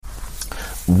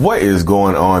What is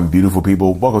going on, beautiful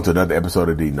people? Welcome to another episode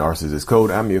of the Narcissist Code.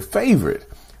 I'm your favorite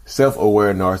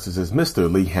self-aware narcissist,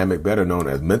 Mr. Lee Hammock, better known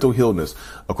as Mental Healness,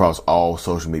 across all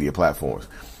social media platforms.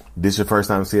 This is your first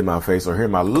time seeing my face or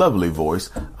hearing my lovely voice.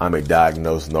 I'm a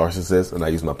diagnosed narcissist, and I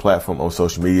use my platform on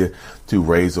social media to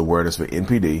raise awareness for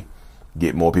NPD,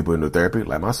 get more people into therapy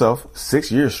like myself, 6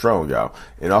 years strong, y'all,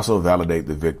 and also validate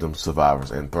the victims,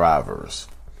 survivors, and thrivers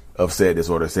of said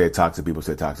disorder, said toxic people,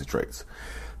 said toxic traits.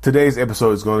 Today's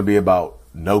episode is going to be about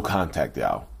no contact,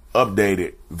 y'all.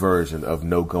 Updated version of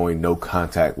no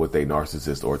contact with a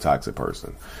narcissist or toxic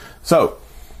person. So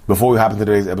before we hop into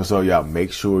today's episode, y'all,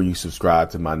 make sure you subscribe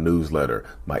to my newsletter,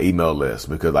 my email list,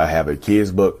 because I have a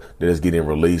kids book that is getting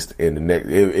released in the next,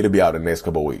 it'll be out in the next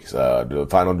couple of weeks. The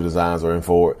final designs are in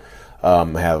for it. I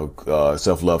have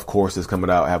self-love courses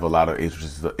coming out. I have a lot of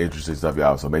interesting stuff,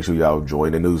 y'all. So make sure y'all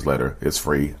join the newsletter. It's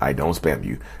free. I don't spam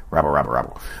you.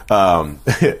 Rapper.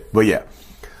 But yeah.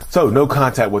 So no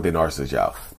contact with the narcissist,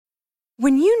 y'all.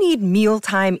 When you need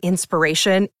mealtime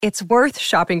inspiration, it's worth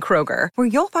shopping Kroger, where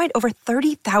you'll find over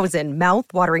 30,000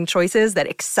 mouth-watering choices that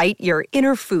excite your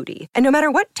inner foodie. And no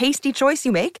matter what tasty choice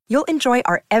you make, you'll enjoy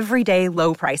our everyday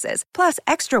low prices, plus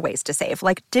extra ways to save,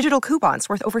 like digital coupons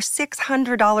worth over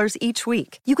 $600 each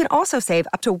week. You can also save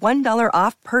up to $1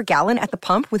 off per gallon at the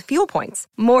pump with fuel points.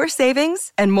 More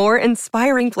savings and more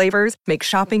inspiring flavors make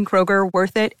shopping Kroger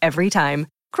worth it every time.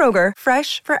 Kroger,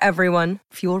 fresh for everyone.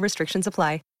 Fuel restrictions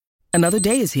apply. Another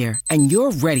day is here, and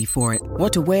you're ready for it.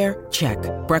 What to wear? Check.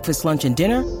 Breakfast, lunch, and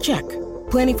dinner? Check.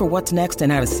 Planning for what's next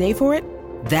and how to save for it?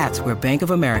 That's where Bank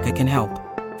of America can help.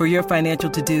 For your financial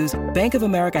to-dos, Bank of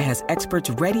America has experts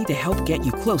ready to help get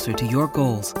you closer to your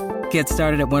goals. Get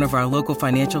started at one of our local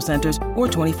financial centers or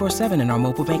 24/7 in our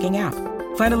mobile banking app.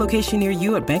 Find a location near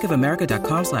you at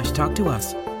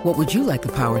bankofamerica.com/talktous. What would you like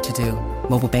the power to do?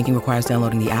 Mobile banking requires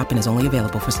downloading the app and is only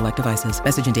available for select devices.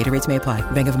 Message and data rates may apply.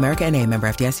 Bank of America N.A., member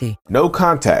FDIC. No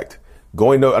contact.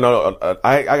 I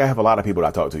have a lot of people that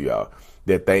I talk to, y'all,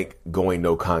 that think going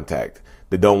no contact.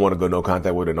 They don't want to go no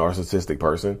contact with a narcissistic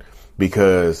person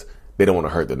because they don't want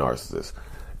to hurt the narcissist.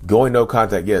 Going no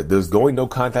contact, yes. Does going no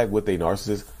contact with a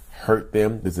narcissist hurt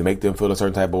them? Does it make them feel a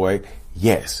certain type of way?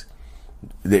 Yes.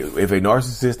 If a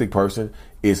narcissistic person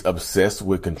is obsessed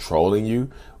with controlling you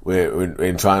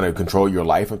and trying to control your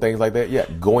life and things like that, yeah,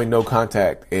 going no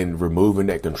contact and removing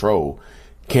that control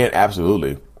can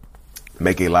absolutely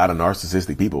make a lot of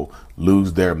narcissistic people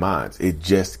lose their minds.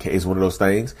 It's one of those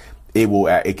things.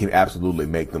 It can absolutely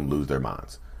make them lose their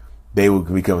minds. They will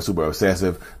become super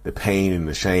obsessive. The pain and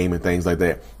the shame and things like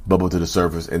that bubble to the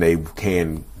surface, and they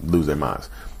can lose their minds.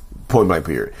 Point blank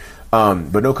period.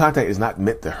 But no contact is not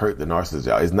meant to hurt the narcissist,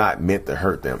 y'all. It's not meant to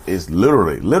hurt them. It's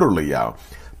literally, y'all,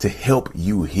 to help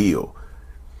you heal.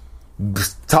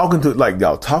 Talking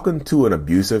to an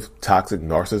abusive, toxic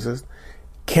narcissist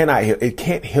it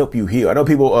can't help you heal. I know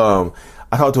people,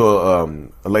 I talked to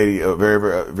a lady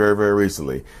very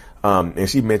recently, and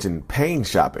she mentioned pain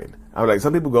shopping. I was like,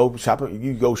 some people go shopping,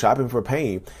 you go shopping for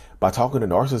pain by talking to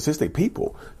narcissistic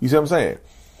people. You see what I'm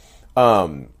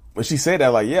saying? When she said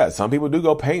that, like, yeah, some people do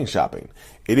go pain shopping.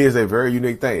 It is a very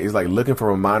unique thing. It's like looking for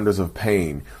reminders of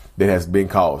pain that has been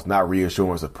caused, not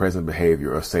reassurance of present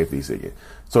behavior or safety seeking.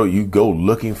 So you go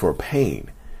looking for pain.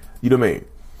 You know what I mean?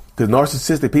 Because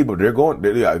narcissistic people,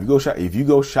 if you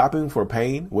go shopping for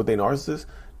pain with a narcissist,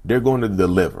 they're going to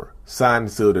deliver,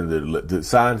 signed, sealed, and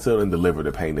deliver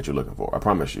the pain that you're looking for. I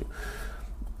promise you.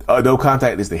 No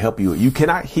contact is to help you. You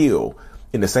cannot heal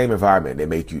in the same environment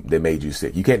that made you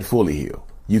sick. You can't fully heal.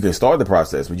 You can start the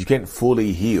process, but you can't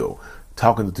fully heal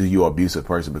talking to your abusive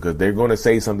person, because they're going to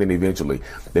say something eventually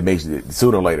that makes you,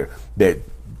 sooner or later, that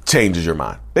changes your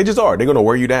mind. They just are. They're going to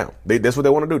wear you down. That's what they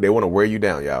want to do. They want to wear you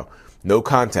down, y'all. No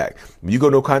contact. When you go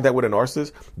no contact with a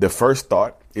narcissist, the first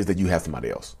thought is that you have somebody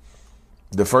else.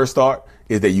 The first thought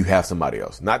is that you have somebody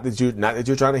else. Not that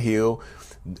you're trying to heal,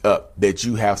 that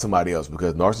you have somebody else,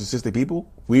 because narcissistic people,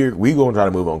 we're going to try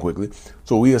to move on quickly.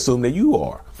 So we assume that you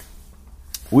are.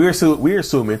 We're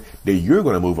assuming that you're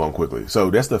going to move on quickly. So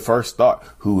that's the first thought.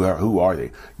 Who are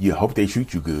they? You hope they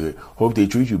treat you good. Hope they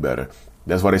treat you better.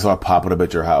 That's why they start popping up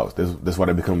at your house. That's why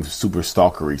they become super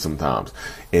stalkery sometimes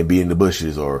and be in the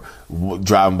bushes or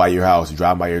driving by your house,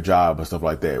 driving by your job and stuff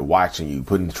like that, watching you,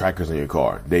 putting trackers in your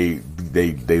car. They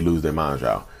lose their minds,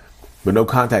 y'all. But no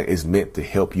contact is meant to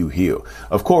help you heal.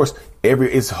 Of course,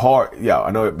 it's hard. Yeah,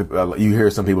 I know you hear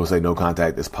some people say no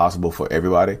contact is possible for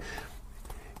everybody.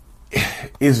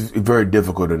 It's very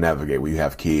difficult to navigate when you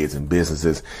have kids and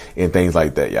businesses and things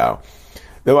like that, y'all.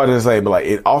 That's what I just say, but like,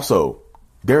 it also,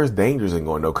 there's dangers in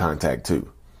going no contact too.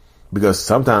 Because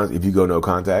sometimes if you go no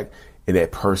contact, and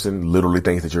that person literally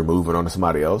thinks that you're moving on to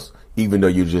somebody else, even though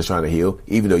you're just trying to heal,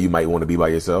 even though you might want to be by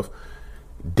yourself,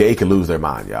 they can lose their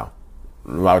mind, y'all.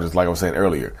 Just like I was saying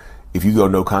earlier, if you go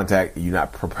no contact, you're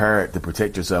not prepared to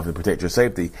protect yourself and protect your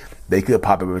safety, they could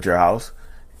pop up at your house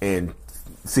and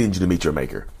send you to meet your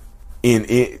maker.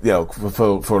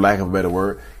 For lack of a better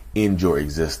word, end your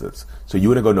existence. So you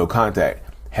want to go no contact,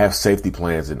 have safety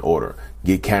plans in order,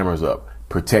 get cameras up,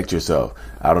 protect yourself.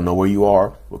 I don't know where you are,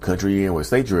 what country you're in, what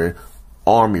state you're in.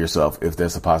 Arm yourself if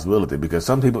that's a possibility, because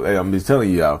some people, I'm just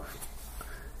telling you, y'all,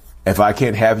 if I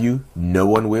can't have you, no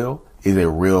one will, is a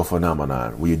real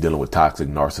phenomenon when you're dealing with toxic,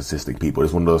 narcissistic people.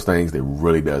 It's one of those things that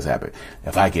really does happen.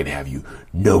 If I can't have you,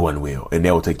 no one will. And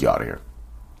they will take you out of here.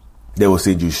 They will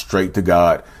send you straight to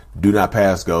God. Do not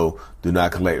pass go. Do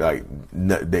not collect.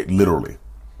 They literally.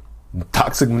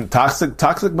 Toxic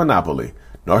monopoly.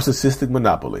 Narcissistic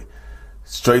monopoly.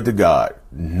 Straight to God.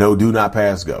 No, do not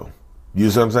pass go. You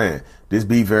know what I'm saying? Just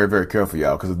be very, very careful,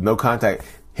 y'all, because no contact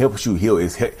helps you heal.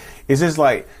 It's just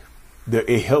like,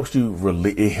 it helps you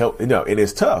and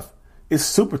it's tough. It's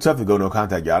super tough to go no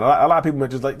contact, y'all. A lot of people are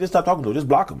just like, just stop talking to them, just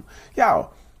block them.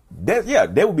 Y'all,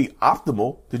 that would be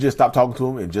optimal to just stop talking to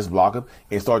them and just block them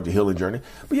and start the healing journey.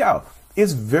 But y'all,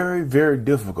 it's very, very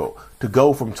difficult to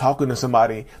go from talking to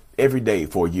somebody every day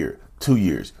for a year, 2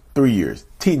 years, 3 years,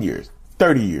 10 years,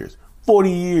 30 years,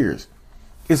 40 years.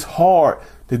 It's hard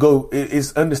to go.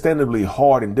 It's understandably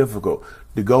hard and difficult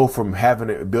to go from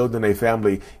building a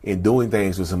family and doing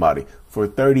things with somebody for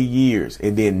 30 years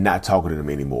and then not talking to them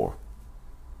anymore.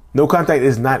 No contact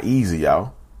is not easy,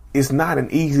 y'all. It's not an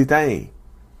easy thing.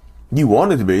 You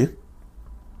want it to be.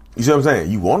 You see what I'm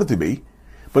saying? You want it to be,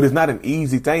 but it's not an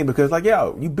easy thing because, like,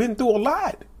 yo, you've been through a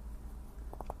lot.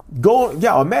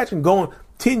 Imagine going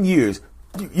 10 years.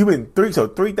 You've been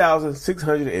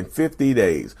 3,650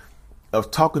 days of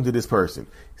talking to this person,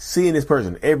 seeing this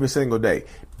person every single day.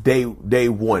 Day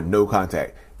one, no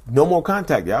contact. No more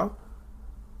contact, y'all.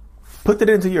 Put that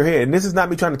into your head. And this is not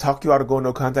me trying to talk you out of going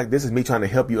no contact. This is me trying to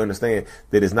help you understand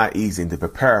that it's not easy and to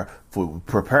prepare for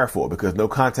it, because no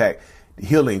contact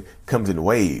healing comes in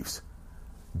waves.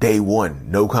 Day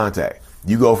one, no contact.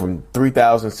 You go from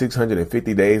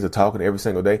 3,650 days of talking every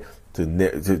single day to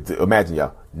imagine,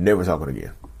 y'all, never talking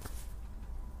again.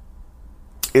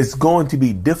 It's going to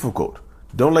be difficult.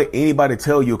 Don't let anybody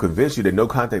tell you or convince you that no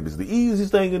contact is the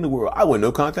easiest thing in the world. I went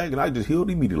no contact and I just healed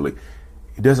immediately.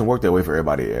 It doesn't work that way for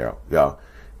everybody, y'all.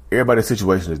 Everybody's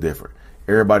situation is different.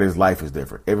 Everybody's life is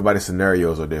different. Everybody's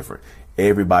scenarios are different.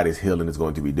 Everybody's healing is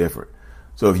going to be different.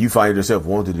 So if you find yourself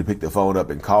wanting to pick the phone up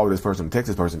and call this person, text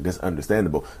this person, that's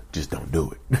understandable. Just don't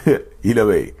do it. You know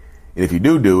what I mean? And if you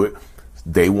do it,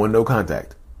 day one, no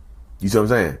contact. You see what I'm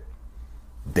saying?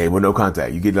 Day one, no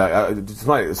contact. You get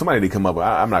like somebody to come up with,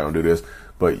 I'm not gonna do this,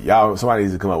 but y'all, somebody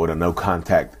needs to come up with a no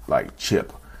contact like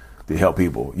chip to help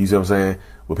people. You see what I'm saying?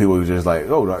 Where people are just like,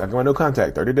 oh, I got no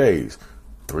contact, 30 days,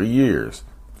 3 years,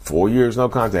 4 years, no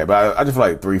contact. But I just feel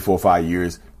like 3, 4, 5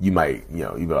 years, you might, you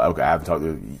be like, okay, I haven't talked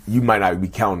to you. Might not be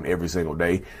counting every single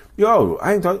day.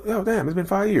 I ain't talked. Oh, damn, it's been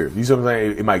 5 years. You see what I'm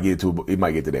saying? It might get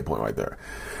to that point right there.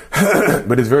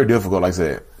 But it's very difficult, like I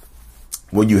said,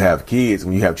 when you have kids,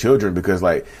 when you have children, because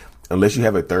like, unless you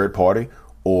have a third party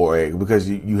because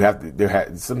you have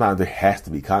to, sometimes there has to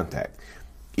be contact.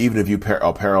 Even if you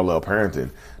are parallel parenting,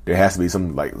 there has to be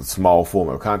some like small form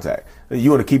of contact.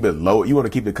 You want to keep it low. You want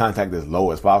to keep the contact as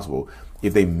low as possible.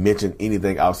 If they mention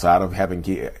anything outside of having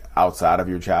outside of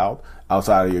your child,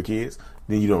 outside of your kids,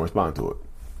 then you don't respond to it.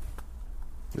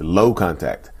 Low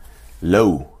contact,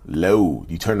 low.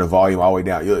 You turn the volume all the way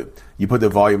down. You put the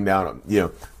volume down.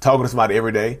 Talking to somebody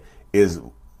every day is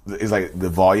like the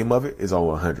volume of it is on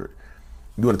 100.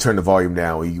 You want to turn the volume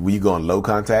down when you go on low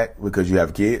contact because you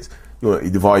have kids.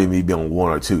 The volume need to be on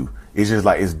 1 or 2. It's just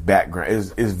like it's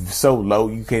background. It's so low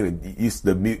you can't.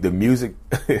 The music,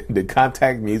 the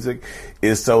contact music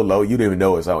is so low you don't even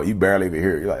know it's on. You barely even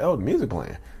hear it. You're like, oh, the music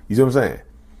playing. You see what I'm saying?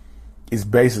 It's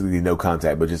basically no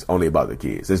contact, but just only about the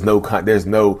kids. There's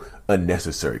no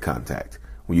unnecessary contact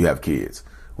when you have kids,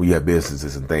 when you have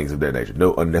businesses and things of that nature.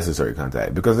 No unnecessary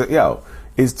contact because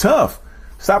it's tough.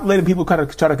 Stop letting people kind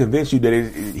of try to convince you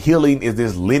that healing is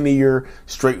this linear,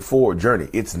 straightforward journey.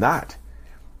 It's not.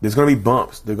 There's going to be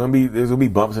bumps. There's going to be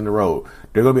bumps in the road.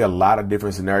 There's going to be a lot of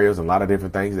different scenarios and a lot of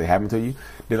different things that happen to you.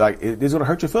 It's going to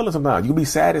hurt your feelings sometimes. You'll be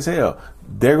sad as hell.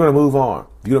 They're going to move on.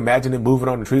 You can imagine them moving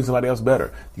on and treating somebody else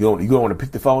better. You don't want to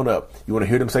pick the phone up. You want to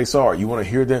hear them say sorry. You want to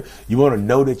hear them. You want to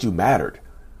know that you mattered.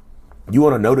 You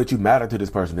want to know that you matter to this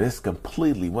person. It's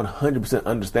completely 100%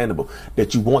 understandable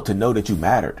that you want to know that you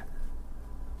mattered.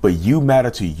 But you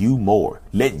matter to you more.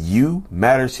 Let you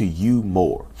matter to you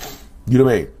more. You know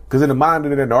what I mean? Because in the mind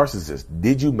of the narcissist,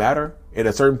 did you matter at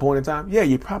a certain point in time? Yeah,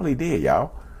 you probably did,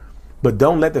 y'all. But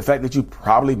don't let the fact that you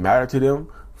probably matter to them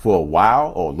for a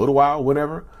while or a little while,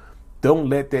 whatever, don't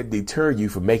let that deter you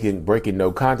from breaking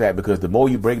no contact, because the more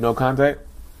you break no contact,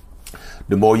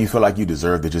 the more you feel like you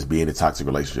deserve to just be in a toxic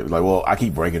relationship. It's like, well, I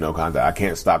keep breaking no contact. I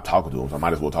can't stop talking to them, so I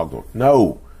might as well talk to them.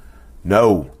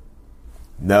 No.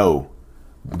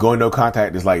 Going no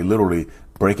contact is like literally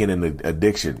breaking an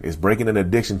addiction. It's breaking an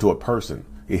addiction to a person.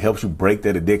 It helps you break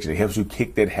that addiction. It helps you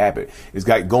kick that habit. It's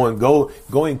like going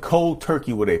cold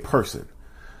turkey with a person.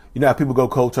 You know how people go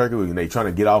cold turkey when they're trying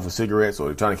to get off of cigarettes, or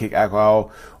they're trying to kick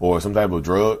alcohol or some type of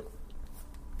drug?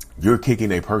 You're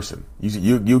kicking a person.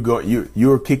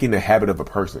 You're kicking the habit of a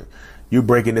person. You're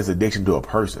breaking this addiction to a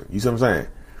person. You see what I'm saying?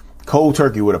 Cold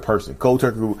turkey with a person. Cold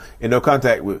turkey and no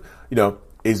contact with,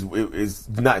 is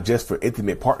not just for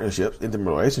intimate partnerships, intimate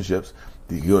relationships.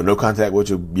 You got no contact with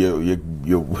you're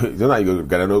not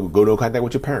gotta go no contact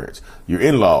with your parents, your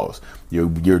in-laws,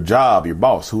 your job, your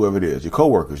boss, whoever it is, your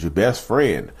coworkers, your best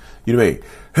friend. You know what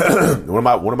I mean?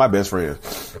 one of my best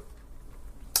friends,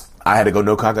 I had to go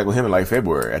no contact with him in like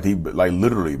February. I think like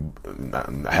literally,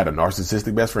 I had a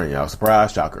narcissistic best friend, y'all.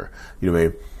 Surprise, shocker. You know what I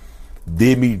mean?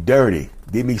 Did me dirty.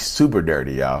 Did me super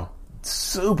dirty, y'all.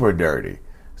 Super dirty.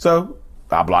 So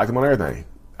I blocked him on everything.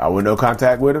 I went no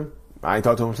contact with him. I ain't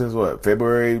talked to him since what?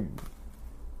 February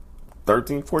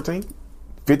 13th, 14th,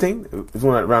 15th? It was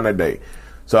around that day.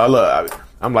 So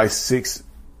I'm like 6,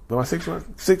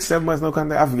 7 months no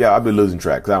contact. I forget. I've been losing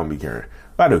track because I don't be caring.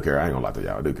 But I do care. I ain't gonna lie to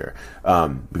y'all. I do care.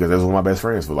 Because that was one of my best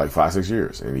friends for like 5-6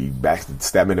 years. And he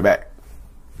stabbed me in the back.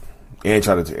 And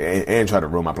tried to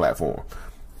ruin my platform.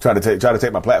 Try to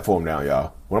take my platform down,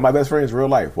 y'all. One of my best friends in real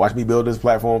life. Watch me build this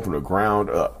platform from the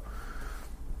ground up.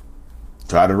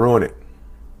 Tried to ruin it.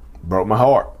 Broke my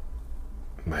heart.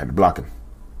 I had to block him.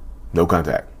 No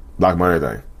contact. Block him on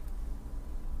everything.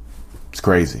 It's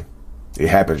crazy. It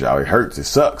happens, y'all. It hurts. It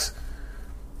sucks.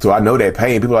 So I know that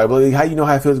pain. People are like, well, how you know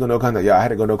how it feels to go no contact? Yeah, I had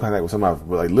to go no contact with somebody,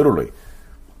 like literally,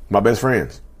 my best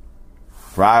friends.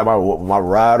 My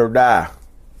ride or die.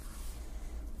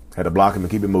 Had to block him and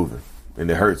keep it moving.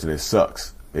 And it hurts and it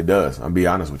sucks. It does. I'm be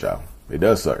honest with y'all. It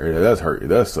does suck. It does hurt. It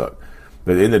does suck.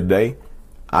 But at the end of the day,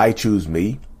 I choose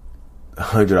me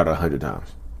 100 out of 100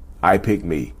 times. I pick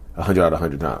me 100 out of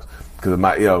 100 times. Because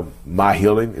my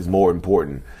healing is more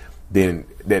important than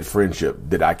that friendship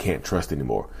that I can't trust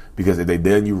anymore. Because if they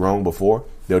done you wrong before,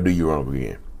 they'll do you wrong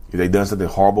again. If they done something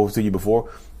horrible to you before,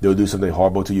 they'll do something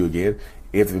horrible to you again.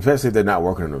 Especially if they're not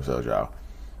working on themselves, y'all.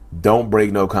 Don't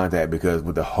break no contact because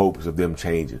with the hopes of them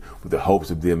changing, with the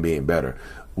hopes of them being better,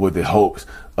 with the hopes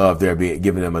of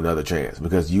giving them another chance,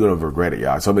 because you're gonna regret it,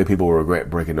 y'all. So many people will regret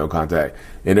breaking no contact,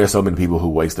 and there's so many people who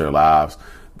waste their lives.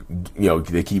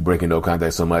 They keep breaking no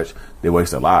contact so much they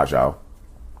waste their lives, y'all.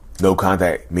 No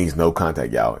contact means no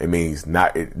contact, y'all. It means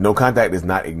no contact is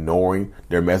not ignoring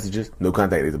their messages. No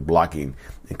contact is blocking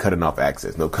and cutting off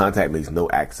access. No contact means no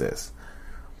access.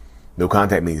 No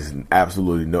contact means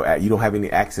absolutely no. You don't have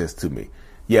any access to me.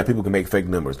 Yeah, people can make fake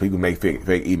numbers. People make fake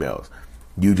emails.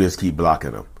 You just keep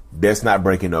blocking them. That's not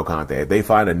breaking no contact. If they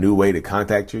find a new way to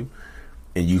contact you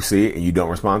and you see it and you don't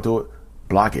respond to it,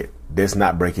 block it. That's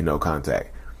not breaking no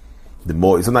contact.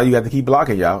 Sometimes you have to keep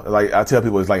blocking, y'all. Like I tell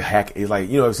people, it's like hack. It's like,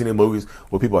 I've seen in movies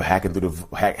where people are hacking through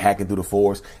the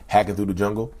forest, hacking through the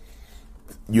jungle.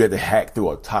 You have to hack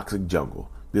through a toxic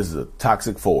jungle. This is a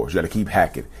toxic forest. You got to keep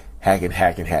hacking.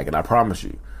 I promise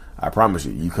you.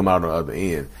 You come out on the other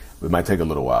end. It might take a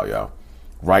little while, y'all.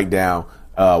 Write down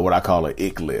what I call an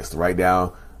ick list. Write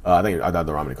down. I think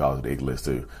Dr. Romney calls it the ick list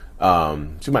too. I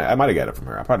might have got it from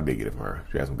her. I probably did get it from her.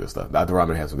 She has some good stuff. Dr.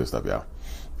 Romney has some good stuff, y'all.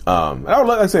 And I would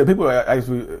like I said, people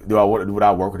actually, would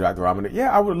I work with Dr. Romney?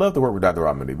 Yeah, I would love to work with Dr.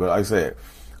 Romney, but like I said,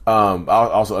 I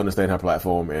also understand her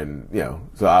platform, and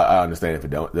so I understand if it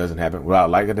doesn't happen. Would I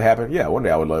like it to happen? Yeah, one day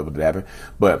I would love it to happen.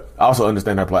 But I also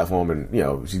understand her platform, and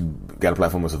she's got a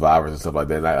platform with survivors and stuff like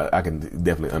that. And I can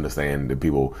definitely understand the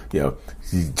people.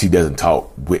 She doesn't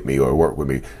talk with me or work with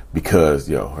me because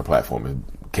her platform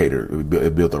is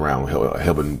built around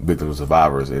helping victims and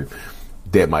survivors, and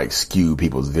that might skew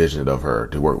people's vision of her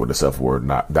to work with a self-aware,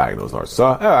 not diagnosed narcissist. So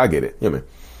I get it.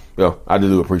 I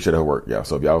do appreciate her work, yeah.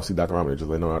 So if y'all see Dr. Romney, just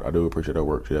let me know I do appreciate her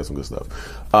work. She has some good stuff.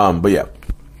 But yeah,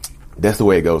 that's the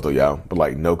way it goes though, y'all. But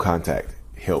like, no contact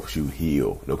helps you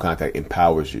heal. No contact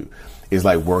empowers you. It's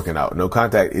like working out. No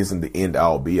contact isn't the end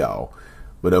all be all,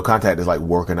 but no contact is like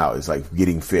working out. It's like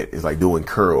getting fit. It's like doing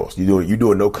curls. You're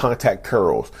doing no contact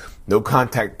curls, no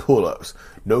contact pull-ups,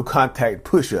 no contact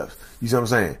push-ups. You see what I'm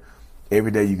saying?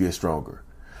 Every day you get stronger.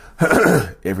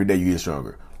 Every day you get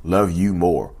stronger. Love you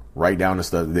more. Write down the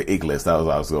stuff, the ick list. That was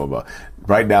what I was going about.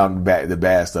 Write down the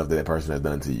bad stuff that person has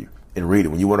done to you and read it.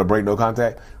 When you want to break no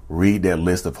contact, read that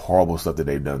list of horrible stuff that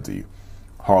they've done to you.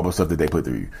 Horrible stuff that they put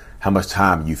through you. How much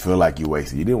time you feel like you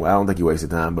wasted. I don't think you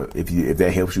wasted time, but if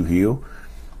that helps you heal,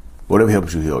 whatever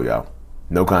helps you heal, y'all.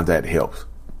 No contact helps.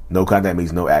 No contact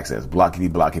means no access. Blockity,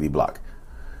 blockity, block.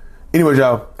 Anyways,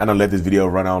 y'all, I don't let this video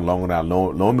run on long enough.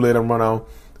 Don't let them run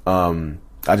on.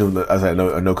 I said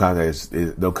no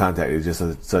contact is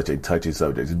just such a touchy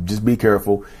subject. Just be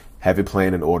careful. Have it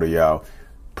planned in order, y'all.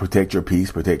 Protect your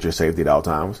peace. Protect your safety at all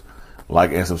times.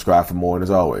 Like and subscribe for more. And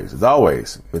as always,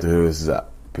 Mental Illness is out.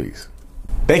 Peace.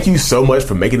 Thank you so much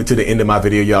for making it to the end of my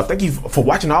video, y'all. Thank you for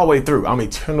watching all the way through. I'm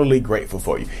eternally grateful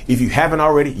for you. If you haven't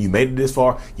already, you made it this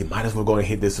far, you might as well go and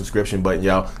hit this subscription button,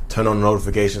 y'all. Turn on the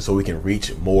notifications so we can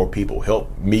reach more people.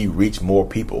 Help me reach more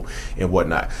people and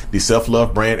whatnot. The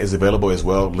self-love brand is available as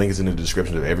well. Link is in the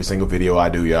description of every single video I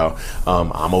do, y'all.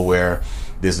 I'm aware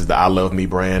this is the I Love Me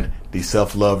brand. The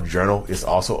self-love journal is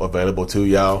also available too,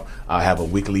 y'all. I have a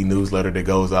weekly newsletter that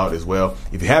goes out as well.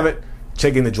 If you haven't,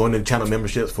 check in to join the channel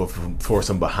memberships for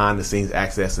some behind the scenes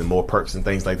access and more perks and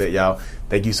things like that, y'all.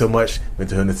 Thank you so much.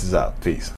 Mental Illness is out. Peace.